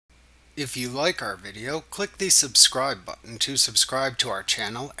If you like our video, click the subscribe button to subscribe to our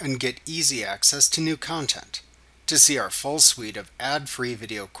channel and get easy access to new content. To see our full suite of ad-free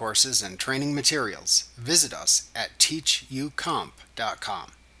video courses and training materials, visit us at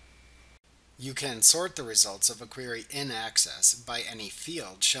teachucomp.com. You can sort the results of a query in Access by any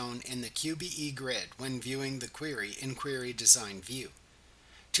field shown in the QBE grid when viewing the query in Query Design View.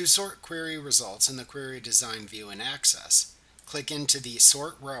 To sort query results in the Query Design View in Access, click into the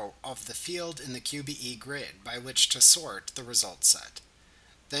Sort row of the field in the QBE grid by which to sort the result set.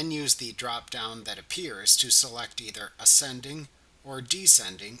 Then use the drop-down that appears to select either ascending or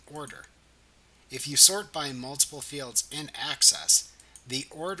descending order. If you sort by multiple fields in Access, the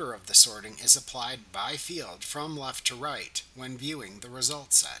order of the sorting is applied by field from left to right when viewing the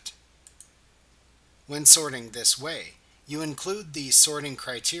result set. When sorting this way, you include the sorting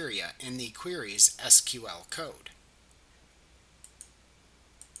criteria in the query's SQL code.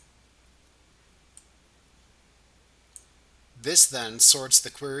 This then sorts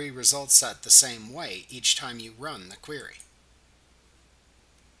the query result set the same way each time you run the query.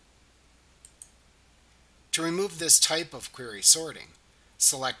 To remove this type of query sorting,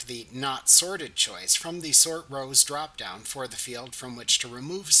 select the Not Sorted choice from the Sort Rows drop-down for the field from which to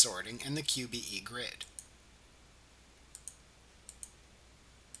remove sorting in the QBE grid.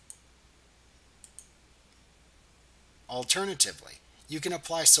 Alternatively, you can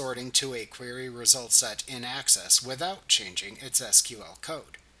apply sorting to a query result set in Access without changing its SQL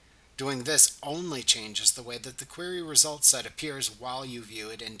code. Doing this only changes the way that the query result set appears while you view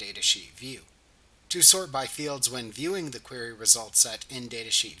it in Datasheet View. To sort by fields when viewing the query result set in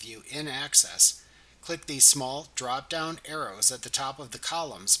Datasheet View in Access, click the small drop-down arrows at the top of the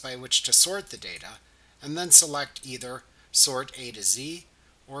columns by which to sort the data, and then select either Sort A to Z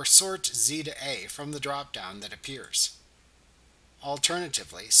or Sort Z to A from the drop-down that appears.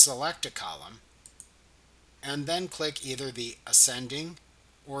 Alternatively, select a column and then click either the ascending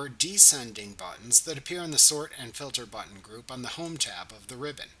or descending buttons that appear in the Sort and Filter button group on the Home tab of the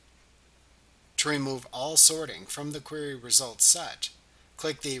ribbon. To remove all sorting from the query result set,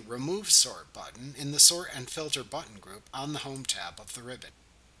 click the Remove Sort button in the Sort and Filter button group on the Home tab of the ribbon.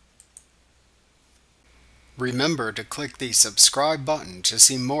 Remember to click the subscribe button to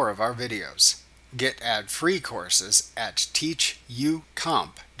see more of our videos. Get ad-free courses at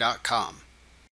teachucomp.com.